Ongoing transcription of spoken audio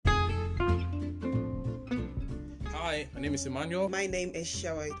Hi, my name is Emmanuel. My name is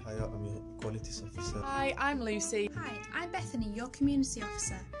Shawai. Hi, I'm your qualities officer. Hi, I'm Lucy. Hi, I'm Bethany, your community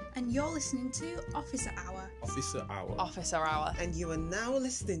officer, and you're listening to Officer Hour. Officer Hour. Officer Hour. And you are now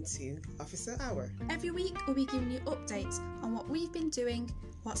listening to Officer Hour. Every week, we'll be giving you updates on what we've been doing,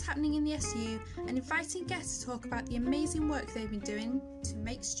 what's happening in the SU, and inviting guests to talk about the amazing work they've been doing to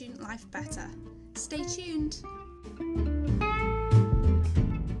make student life better. Stay tuned.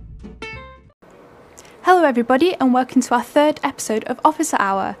 Hello everybody and welcome to our third episode of Officer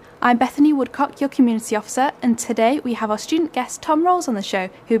Hour. I'm Bethany Woodcock, your community officer, and today we have our student guest Tom Rolls on the show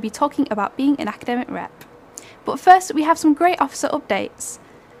who will be talking about being an academic rep. But first we have some great officer updates.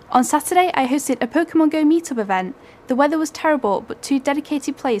 On Saturday I hosted a Pokemon Go meetup event. The weather was terrible but 2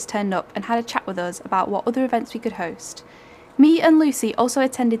 dedicated players turned up and had a chat with us about what other events we could host. Me and Lucy also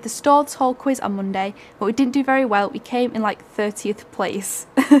attended the Stords Hall quiz on Monday, but we didn't do very well. We came in like 30th place.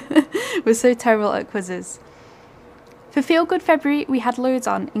 We're so terrible at quizzes. For Feel Good February, we had loads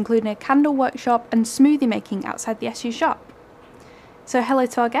on, including a candle workshop and smoothie making outside the SU shop. So hello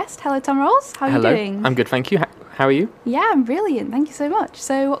to our guest. Hello, Tom Rolls. How are you doing? I'm good, thank you. How are you? Yeah, I'm brilliant. Thank you so much.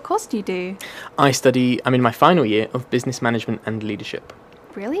 So what course do you do? I'm in my final year of Business Management and Leadership.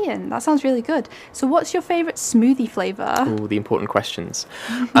 Brilliant. That sounds really good. So what's your favourite smoothie flavour? All the important questions.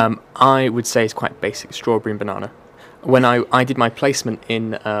 I would say it's quite basic, strawberry and banana. When I did my placement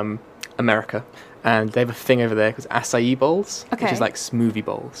in America, and they have a thing over there called acai bowls, which is like smoothie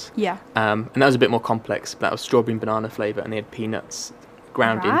bowls. Yeah. And that was a bit more complex, but that was strawberry and banana flavour, and they had peanuts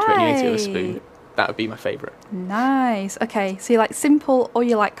ground into it and you ate it with a spoon. That would be my favourite. Nice. Okay, so you like simple or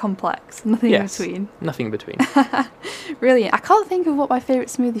you like complex? Nothing in between? Nothing in between. Brilliant. I can't think of what my favourite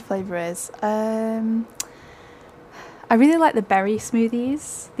smoothie flavour is. I really like the berry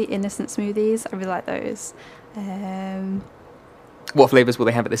smoothies, the innocent smoothies. I really like those. What flavours will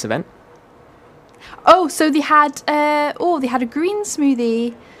they have at this event? Oh, so they had a green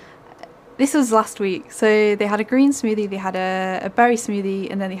smoothie. This was last week. So they had a green smoothie, they had a berry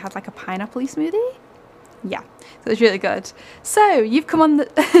smoothie, and then they had like a pineapple smoothie. Yeah, so it was really good. So you've come on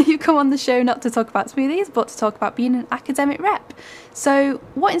the show not to talk about smoothies, but to talk about being an academic rep. So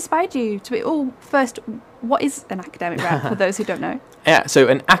what inspired you to be? Oh, first, what is an academic rep for those who don't know? Yeah, so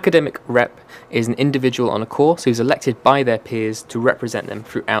an academic rep is an individual on a course who's elected by their peers to represent them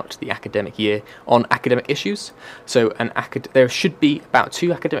throughout the academic year on academic issues. So there should be about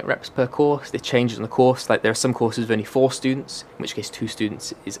 2 academic reps per course. It changes on the course. Like there are some courses with only 4 students, in which case 2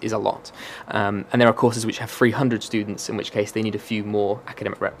 students is a lot. And there are courses which have 300 students, in which case they need a few more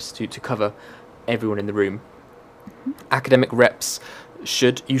academic reps to cover everyone in the room. Mm-hmm. Academic reps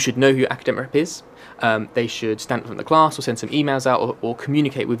you should know who your academic rep is. They should stand up in the class or send some emails out or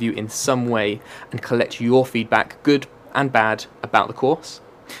communicate with you in some way and collect your feedback, good and bad, about the course.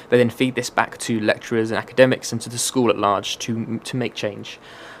 They then feed this back to lecturers and academics and to the school at large to make change.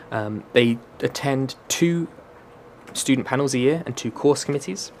 They attend 2 student panels a year and 2 course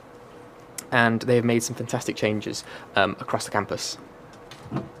committees, and they have made some fantastic changes across the campus.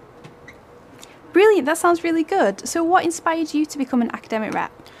 Brilliant, that sounds really good. So what inspired you to become an academic rep?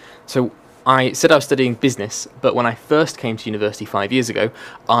 So I said I was studying business, but when I first came to university 5 years ago,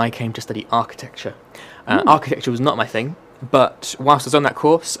 I came to study architecture. Architecture was not my thing, but whilst I was on that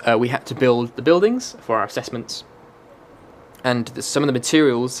course, we had to build the buildings for our assessments. And some of the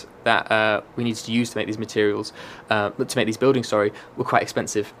materials that we needed to use to make these buildings, were quite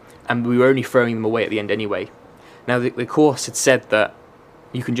expensive, and we were only throwing them away at the end anyway. Now the course had said that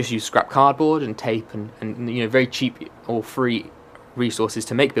you can just use scrap cardboard and tape and very cheap or free resources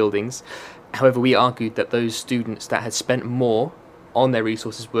to make buildings. However, we argued that those students that had spent more on their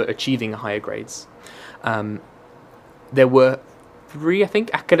resources were achieving higher grades. There were 3, I think,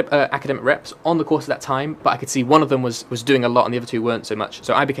 academic reps on the course at that time, but I could see one of them was doing a lot and the other 2 weren't so much.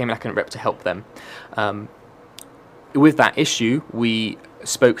 So I became an academic rep to help them. With that issue, we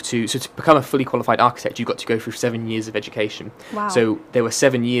spoke to become a fully qualified architect, you got to go through 7 years of education. Wow. So there were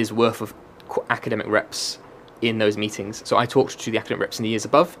 7 years worth of academic reps in those meetings. So I talked to the academic reps in the years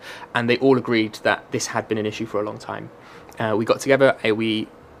above, and they all agreed that this had been an issue for a long time. We got together, we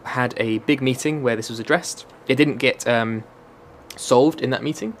had a big meeting where this was addressed. It didn't get solved in that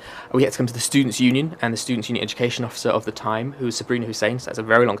meeting. We had to come to the Students' Union, and the Students' Union Education Officer of the time, who was Sabrina Hussain. So that's a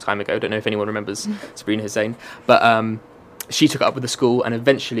very long time ago. I don't know if anyone remembers Sabrina Hussain. But she took it up with the school, and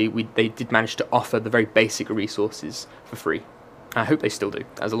eventually they did manage to offer the very basic resources for free. I hope they still do.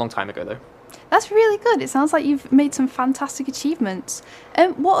 That was a long time ago, though. That's really good. It sounds like you've made some fantastic achievements.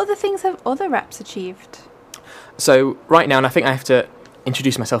 What other things have other reps achieved? So right now, and I think I have to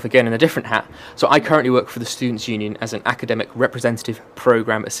introduce myself again in a different hat. So I currently work for the Students' Union as an academic representative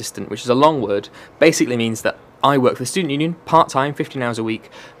program assistant, which is a long word. Basically means that I work for the Student Union, part-time, 15 hours a week,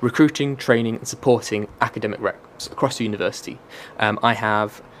 recruiting, training and supporting academic reps across the university. I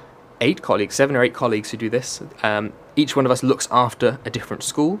have 7 or 8 colleagues who do this. Each one of us looks after a different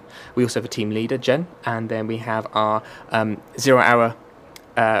school. We also have a team leader, Jen, and then we have our 0-hour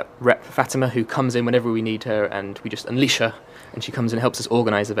rep, Fatima, who comes in whenever we need her, and we just unleash her, and she comes and helps us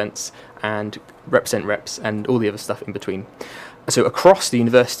organise events and represent reps and all the other stuff in between. So across the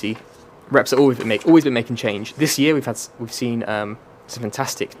university, reps have always been making change. This year we've seen some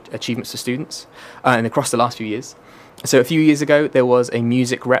fantastic achievements for students, and across the last few years. So a few years ago there was a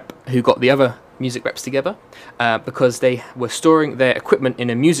music rep who got the other music reps together because they were storing their equipment in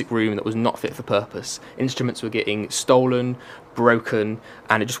a music room that was not fit for purpose. Instruments were getting stolen, broken,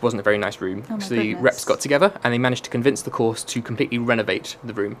 and it just wasn't a very nice room. So the reps got together and they managed to convince the course to completely renovate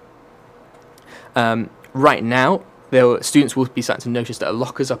the room. Right now, students will be starting to notice that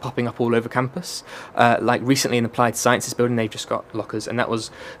lockers are popping up all over campus. Like recently in the Applied Sciences building, they've just got lockers, and that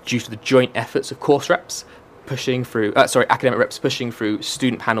was due to the joint efforts of course reps academic reps pushing through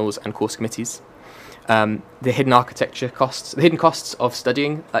student panels and course committees. The hidden costs of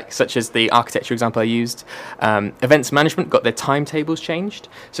studying, such as the architecture example I used. Events management got their timetables changed,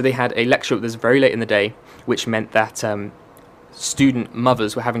 so they had a lecture that was very late in the day, which meant that student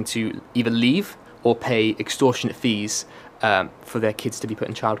mothers were having to either leave or pay extortionate fees for their kids to be put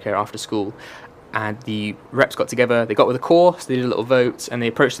in childcare after school. And the reps got together, they got with the course, they did a little vote, and they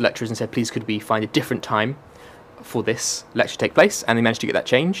approached the lecturers and said, please could we find a different time for this lecture to take place, and they managed to get that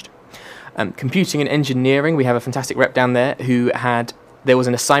changed. Computing and engineering, we have a fantastic rep down there there was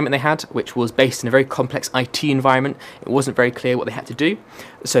an assignment they had which was based in a very complex IT environment. It wasn't very clear what they had to do,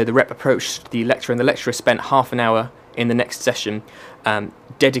 so the rep approached the lecturer, and the lecturer spent half an hour in the next session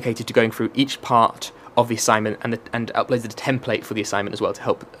dedicated to going through each part of the assignment and uploaded a template for the assignment as well to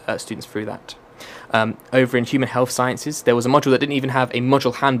help students through that. Over in Human Health Sciences, there was a module that didn't even have a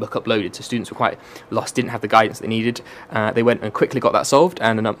module handbook uploaded, so students were quite lost, didn't have the guidance they needed. They went and quickly got that solved,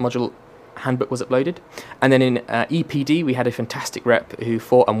 and a module handbook was uploaded. And then in EPD, we had a fantastic rep who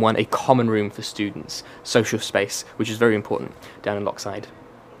fought and won a common room for students, social space, which is very important down in Lockside.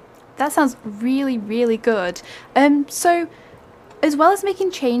 That sounds really, really good. So, as well as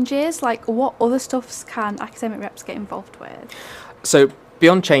making changes, what other stuffs can academic reps get involved with? So,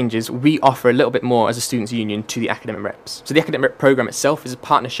 beyond changes, we offer a little bit more as a students' union to the academic reps. So the academic rep programme itself is a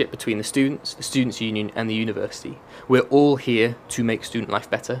partnership between the students' union and the university. We're all here to make student life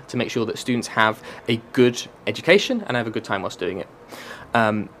better, to make sure that students have a good education and have a good time whilst doing it.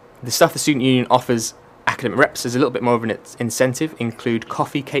 The stuff the student union offers academic reps is a little bit more of an incentive, include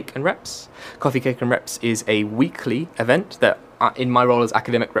Coffee, Cake and Reps. Coffee, Cake and Reps is a weekly event that, in my role as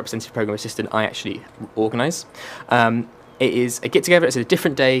academic representative programme assistant, I actually organise. It is a get-together. It's a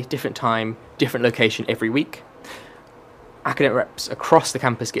different day, different time, different location every week. Academic reps across the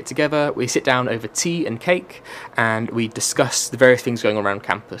campus get together. We sit down over tea and cake, and we discuss the various things going on around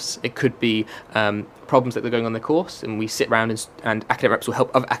campus. It could be problems that are going on in the course, and we sit around and academic reps will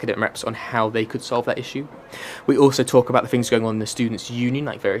help other academic reps on how they could solve that issue. We also talk about the things going on in the students' union,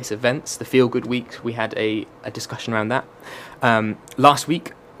 like various events. The Feel Good Week, we had a discussion around that. Last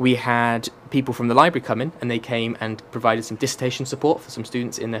week, we had people from the library come in, and they came and provided some dissertation support for some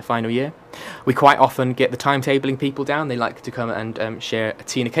students in their final year. We quite often get the timetabling people down. They like to come and share a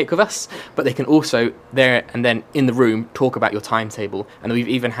tea and a cake with us, but they can also there and then in the room talk about your timetable. And we've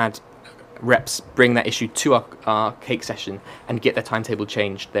even had reps bring that issue to our cake session and get their timetable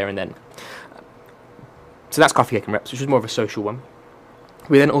changed there and then. So that's Coffee, Cake and Reps, which is more of a social one.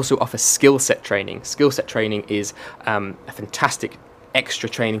 We then also offer skill set training. Skill set training is a fantastic extra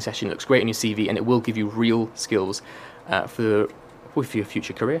training session. It looks great on your CV, and it will give you real skills for your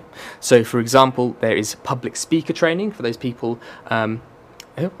future career. So, for example, there is public speaker training for those people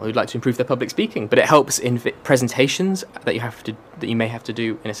who would like to improve their public speaking, but it helps in presentations that you may have to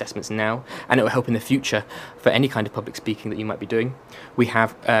do in assessments now, and it will help in the future for any kind of public speaking that you might be doing. We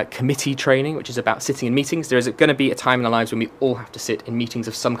have committee training, which is about sitting in meetings. There is going to be a time in our lives when we all have to sit in meetings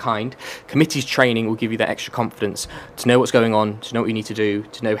of some kind. Committees training will give you that extra confidence to know what's going on, to know what you need to do,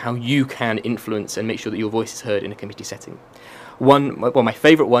 to know how you can influence and make sure that your voice is heard in a committee setting. My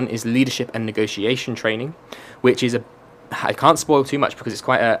favourite one is leadership and negotiation training, which is I can't spoil too much because it's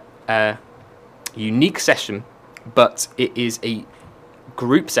quite a unique session, but it is a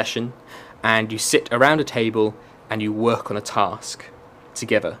group session, and you sit around a table and you work on a task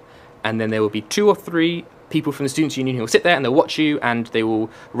together, and then there will be 2 or 3 people from the Students' Union who will sit there and they'll watch you, and they will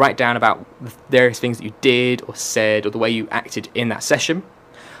write down about the various things that you did or said or the way you acted in that session.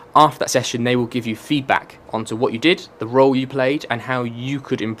 after that session, they will give you feedback onto what you did, the role you played, and how you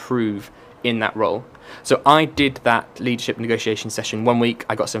could improve in that role. So I did that leadership negotiation session 1 week.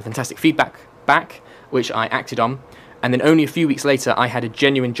 I got some fantastic feedback back, which I acted on. And then only a few weeks later, I had a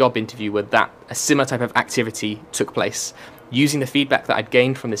genuine job interview where a similar type of activity took place. Using the feedback that I'd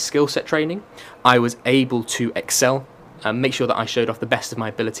gained from this skill set training, I was able to excel, make sure that I showed off the best of my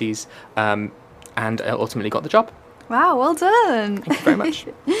abilities, and ultimately got the job. Wow, well done. Thank you very much.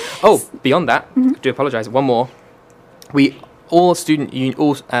 Oh, beyond that, I do apologise. One more. All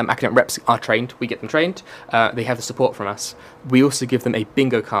academic reps are trained. We get them trained. They have the support from us. We also give them a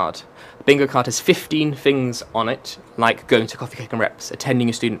bingo card. The bingo card has 15 things on it, like going to Coffee Cake and Reps, attending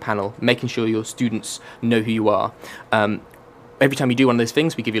a student panel, making sure your students know who you are. Every time you do one of those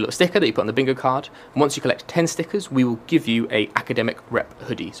things, we give you a little sticker that you put on the bingo card. And once you collect 10 stickers, we will give you a academic rep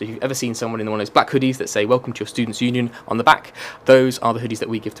hoodie. So if you've ever seen someone in one of those black hoodies that say, "Welcome to your Students' Union" on the back, those are the hoodies that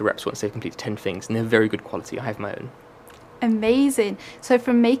we give to reps once they've completed 10 things. And they're very good quality. I have my own. Amazing. So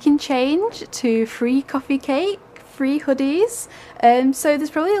from making change to free coffee cake, free hoodies. So there's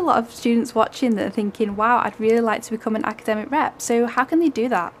probably a lot of students watching that are thinking, wow, I'd really like to become an academic rep. So how can they do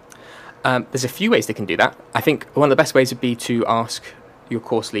that? There's a few ways they can do that. I think one of the best ways would be to ask your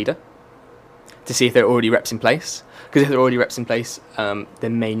course leader to see if there are already reps in place. Because if there are already reps in place, there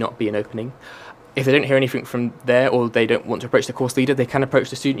may not be an opening. If they don't hear anything from there, or they don't want to approach the course leader, they can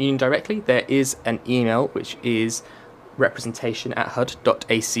approach the student union directly. There is an email which is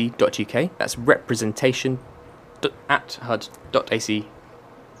representation@hud.ac.uk. That's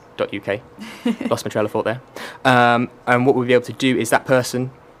representation@hud.ac.uk. Lost my trail of thought there. And what we'll be able to do is that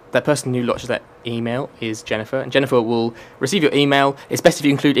person who launches that email is Jennifer, and Jennifer will receive your email. It's best if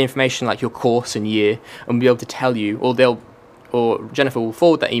you include information like your course and year, and we'll be able to tell you, or Jennifer will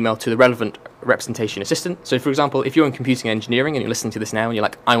forward that email to the relevant representation assistant. So for example, if you're in computing engineering and you're listening to this now and you're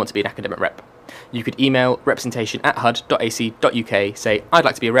like, I want to be an academic rep, you could email representation@hud.ac.uk, say, I'd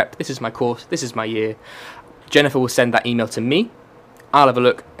like to be a rep, this is my course, this is my year. Jennifer will send that email to me. I'll have a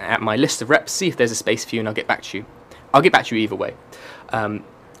look at my list of reps, see if there's a space for you, and I'll get back to you. I'll get back to you either way.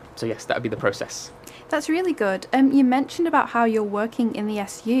 So yes, that would be the process. That's really good. You mentioned about how you're working in the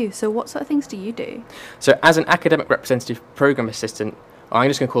SU, so what sort of things do you do? So as an academic representative program assistant, I'm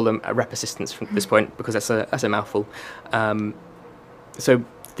just going to call them rep assistants from this point because that's a mouthful. So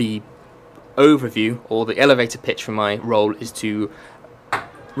the overview or the elevator pitch for my role is to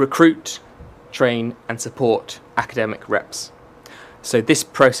recruit, train and support academic reps. So this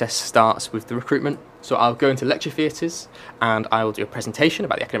process starts with the recruitment. So I'll go into lecture theatres and I will do a presentation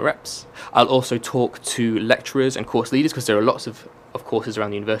about the academic reps. I'll also talk to lecturers and course leaders because there are lots of courses around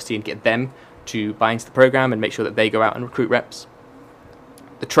the university, and get them to buy into the programme and make sure that they go out and recruit reps.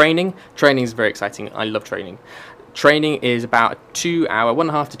 The training is very exciting. I love training. Training is about a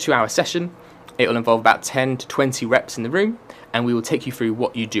 1.5 to 2 hour session. It will involve about 10 to 20 reps in the room, and we will take you through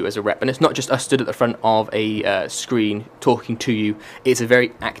what you do as a rep. And it's not just us stood at the front of a screen talking to you. It's a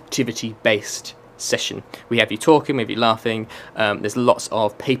very activity-based session. We have you talking, we have you laughing. There's lots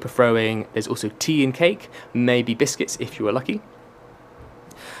of paper throwing. There's also tea and cake, maybe biscuits if you are lucky.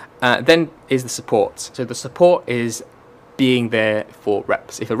 Then is the support. So the support is being there for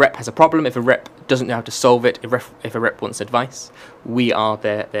reps. If a rep has a problem, if a rep doesn't know how to solve it, if a rep wants advice, we are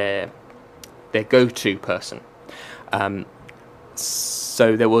their go-to person.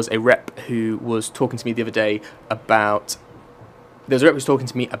 So there was a rep who was talking to me the other day about. There's a rep who was talking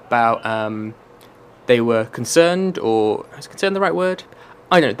to me about. They were concerned, or is concerned the right word?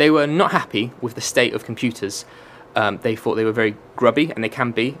 I don't know. They were not happy with the state of computers. They thought they were very grubby, and they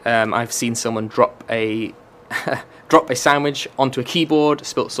can be. I've seen someone drop a sandwich onto a keyboard,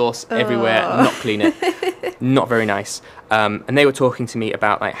 spilt sauce everywhere, not clean it. Not very nice. And they were talking to me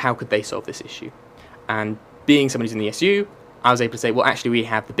about like how could they solve this issue. And being someone who's in the SU, I was able to say, well, actually, we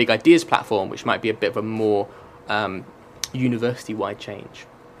have the Big Ideas platform, which might be a bit of a more university-wide change.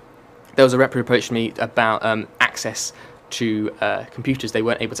 There was a rep who approached me about access to computers. They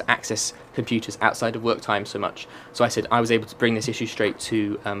weren't able to access computers outside of work time so much. So I said I was able to bring this issue straight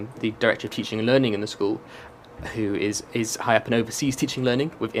to the Director of Teaching and Learning in the school, who is high up and oversees teaching and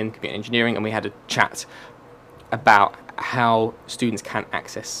learning within computer engineering, and we had a chat about how students can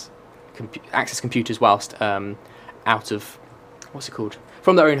access computers whilst out of, what's it called?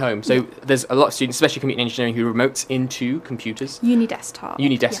 From their own home. So there's a lot of students, especially computer engineering, who remotes into computers. Uni desktop.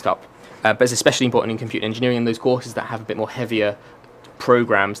 Yeah. But it's especially important in computer engineering and those courses that have a bit more heavier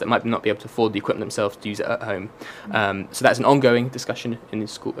programs that might not be able to afford the equipment themselves to use it at home. So that's an ongoing discussion in the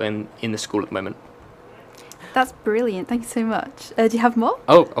school at the moment. That's brilliant. Thank you so much. Do you have more?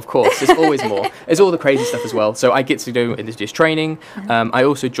 Oh, of course. There's always more. There's all the crazy stuff as well. So I get to do indigenous training. I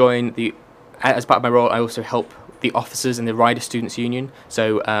also join as part of my role, I also help the officers in the Rider Students' Union.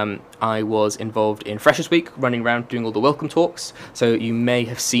 So I was involved in Freshers Week, running around doing all the welcome talks. So you may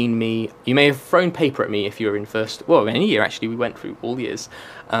have seen me, you may have thrown paper at me if you were in any year actually, we went through all years.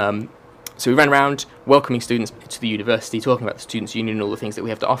 So we ran around welcoming students to the university, talking about the Students' Union and all the things that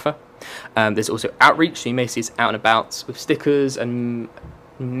we have to offer. There's also outreach, so you may see us out and about with stickers and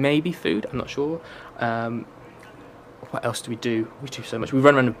maybe food, I'm not sure. What else do? We do so much. We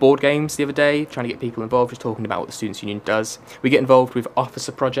run around with board games the other day, trying to get people involved, just talking about what the Students' Union does. We get involved with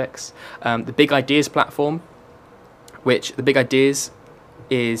officer projects. The Big Ideas platform, which the Big Ideas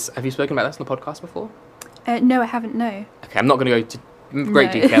is... Have you spoken about this on the podcast before? No, I haven't, no. Okay, I'm not going to go to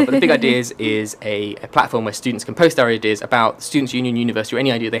great detail, but the Big Ideas is a platform where students can post their ideas about the Students' Union, university, or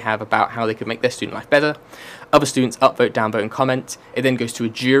any idea they have about how they could make their student life better. Other students upvote, downvote, and comment. It then goes to a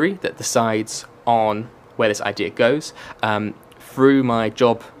jury that decides on where this idea goes. Through my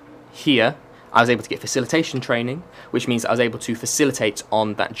job here, I was able to get facilitation training, which means I was able to facilitate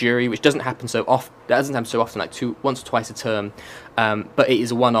on that jury, which doesn't happen so often. That doesn't happen so often, like once or twice a term. But it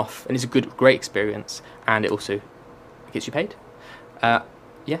is a one-off, and it's a great experience, and it also gets you paid.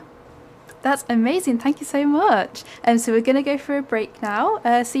 Yeah. That's amazing. Thank you so much. So we're going to go for a break now.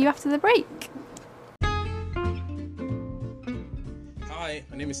 See you after the break. Hi,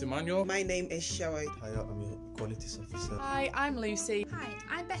 my name is Emmanuel. My name is Shawai. Hi, I'm your qualities officer. Hi, I'm Lucy. Hi,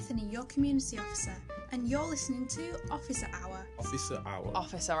 I'm Bethany, your community officer, and you're listening to Officer Hour. Officer Hour.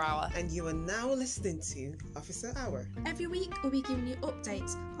 Officer Hour. And you are now listening to Officer Hour. Every week we'll be giving you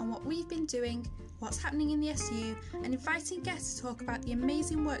updates on what we've been doing, what's happening in the SU, and inviting guests to talk about the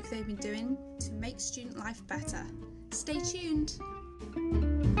amazing work they've been doing to make student life better. Stay tuned.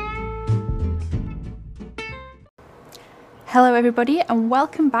 Hello everybody and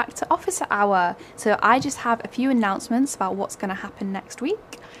welcome back to Officer Hour. So I just have a few announcements about what's going to happen next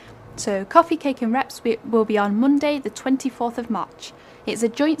week. So Coffee, Cake and Reps will be on Monday the 24th of March. It's a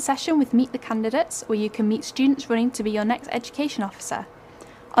joint session with Meet the Candidates where you can meet students running to be your next education officer.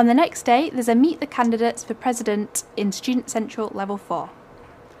 On the next day there's a Meet the Candidates for President in Student Central Level 4.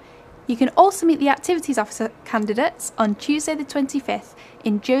 You can also meet the Activities Officer candidates on Tuesday the 25th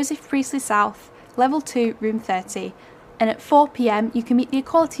in Joseph Priestley South, Level 2, Room 30. And at 4 p.m. you can meet the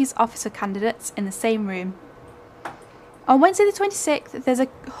Equalities Officer candidates in the same room. On Wednesday the 26th there's a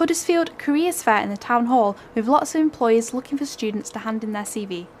Huddersfield Careers Fair in the Town Hall with lots of employers looking for students to hand in their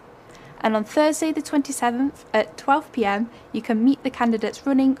CV. And on Thursday the 27th at 12 p.m. you can meet the candidates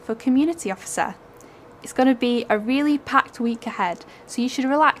running for Community Officer. It's going to be a really packed week ahead, so you should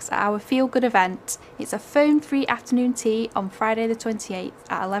relax at our Feel Good event. It's a phone-free afternoon tea on Friday the 28th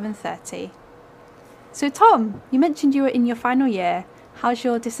at 11:30. So Tom, you mentioned you were in your final year. How's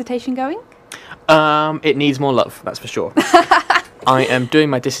your dissertation going? It needs more love, that's for sure. I am doing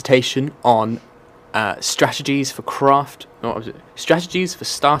my dissertation on strategies for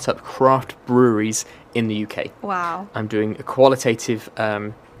startup craft breweries in the UK. Wow. I'm doing a qualitative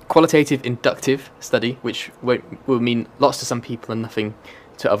inductive study, which will mean lots to some people and nothing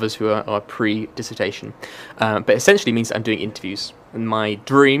to others who are pre-dissertation. But essentially means that I'm doing interviews. And my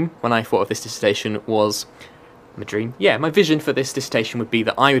dream, when I thought of this dissertation, was... my vision for this dissertation would be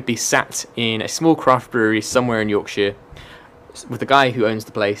that I would be sat in a small craft brewery somewhere in Yorkshire with the guy who owns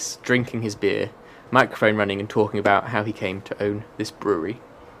the place, drinking his beer, microphone running and talking about how he came to own this brewery.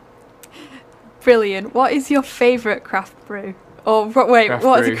 Brilliant. What is your favourite craft brew? Or wait, craft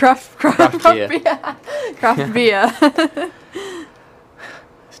what brew. is a craft beer? Craft beer.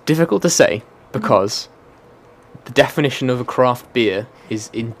 It's difficult to say because the definition of a craft beer is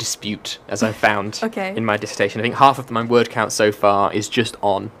in dispute, as I've found in my dissertation. I think half of my word count so far is just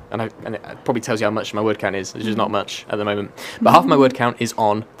on, and it probably tells you how much my word count is. It's just not much at the moment. But half of my word count is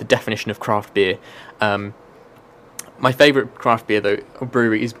on the definition of craft beer. My favourite craft beer, though, or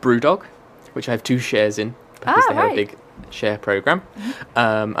brewery, is Brewdog, which I have 2 shares in because they have a big share program.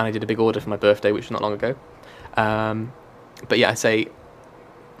 And I did a big order for my birthday, which was not long ago. But yeah, I say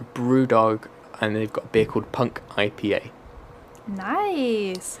Brewdog, and they've got a beer called Punk IPA.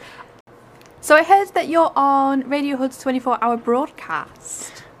 Nice. So I heard that you're on Radio Hud's 24-hour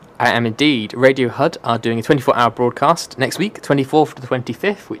broadcast. I am indeed. Radio HUD are doing a 24-hour broadcast next week, 24th to the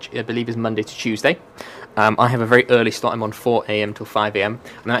 25th, which I believe is Monday to Tuesday. I have a very early slot. I'm on 4 a.m. till 5 a.m.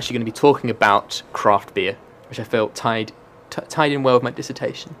 I'm actually going to be talking about craft beer, which I felt tied in well with my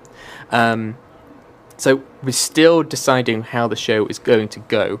dissertation. So we're still deciding how the show is going to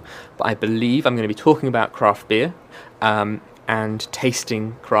go, but I believe I'm going to be talking about craft beer, and and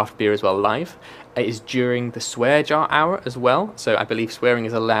tasting craft beer as well live. It is during the swear jar hour as well, so I believe swearing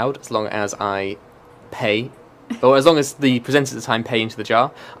is allowed as long as I pay, or as long as the presenters at the time pay into the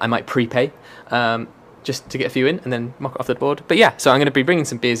jar. I might prepay just to get a few in and then mock it off the board. But yeah, so I'm going to be bringing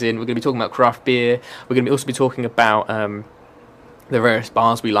some beers in. We're going to be talking about craft beer. We're going to also be talking about the various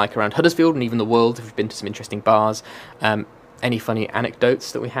bars we like around Huddersfield and even the world, if we've been to some interesting bars. Any funny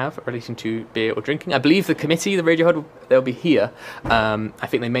anecdotes that we have relating to beer or drinking. I believe the committee, the Radio Hud, they'll be here. I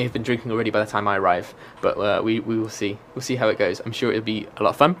think they may have been drinking already by the time I arrive, but we will see. We'll see how it goes. I'm sure it'll be a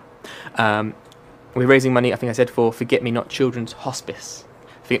lot of fun. We're raising money, I think I said, for Forget Me Not Children's Hospice.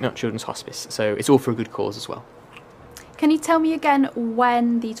 Forget Me Not Children's Hospice. So it's all for a good cause as well. Can you tell me again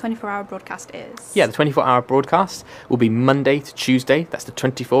when the 24-hour broadcast is? Yeah, the 24-hour broadcast will be Monday to Tuesday. That's the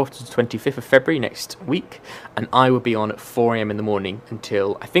 24th to the 25th of February next week. And I will be on at 4 a.m. in the morning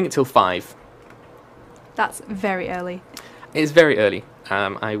until 5. That's very early. It is very early.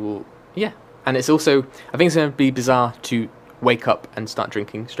 Yeah. And it's also, I think it's going to be bizarre to wake up and start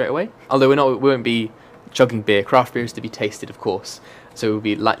drinking straight away. Although we won't be chugging beer. Craft beer is to be tasted, of course. So we'll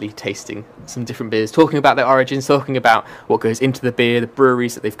be lightly tasting some different beers, talking about their origins, talking about what goes into the beer, the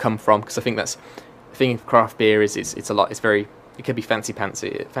breweries that they've come from, because I think that's the thing of craft beer is it's a lot. It's very, it can be fancy pants.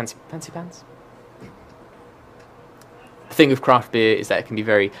 The thing of craft beer is that it can be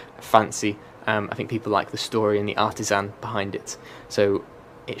very fancy. I think people like the story and the artisan behind it. So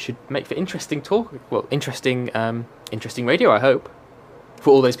it should make for interesting talk. Well, interesting radio, I hope.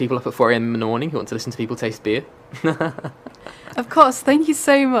 For all those people up at 4 a.m. in the morning who want to listen to people taste beer. Of course, thank you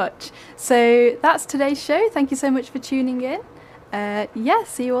so much. So that's today's show. Thank you so much for tuning in.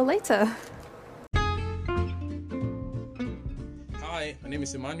 See you all later. Hi, my name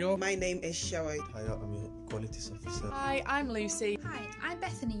is Emmanuel. My name is Shawai. Hi, I'm your qualities officer. Hi, I'm Lucy. Hi, I'm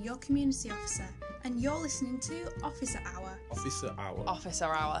Bethany, your community officer, and you're listening to Officer Hour. Officer Hour. Officer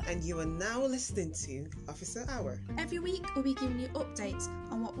Hour. And you are now listening to Officer Hour. Every week, we'll be giving you updates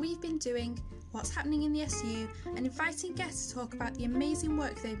on what we've been doing, what's happening in the SU, and inviting guests to talk about the amazing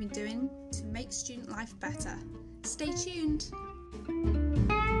work they've been doing to make student life better. Stay tuned.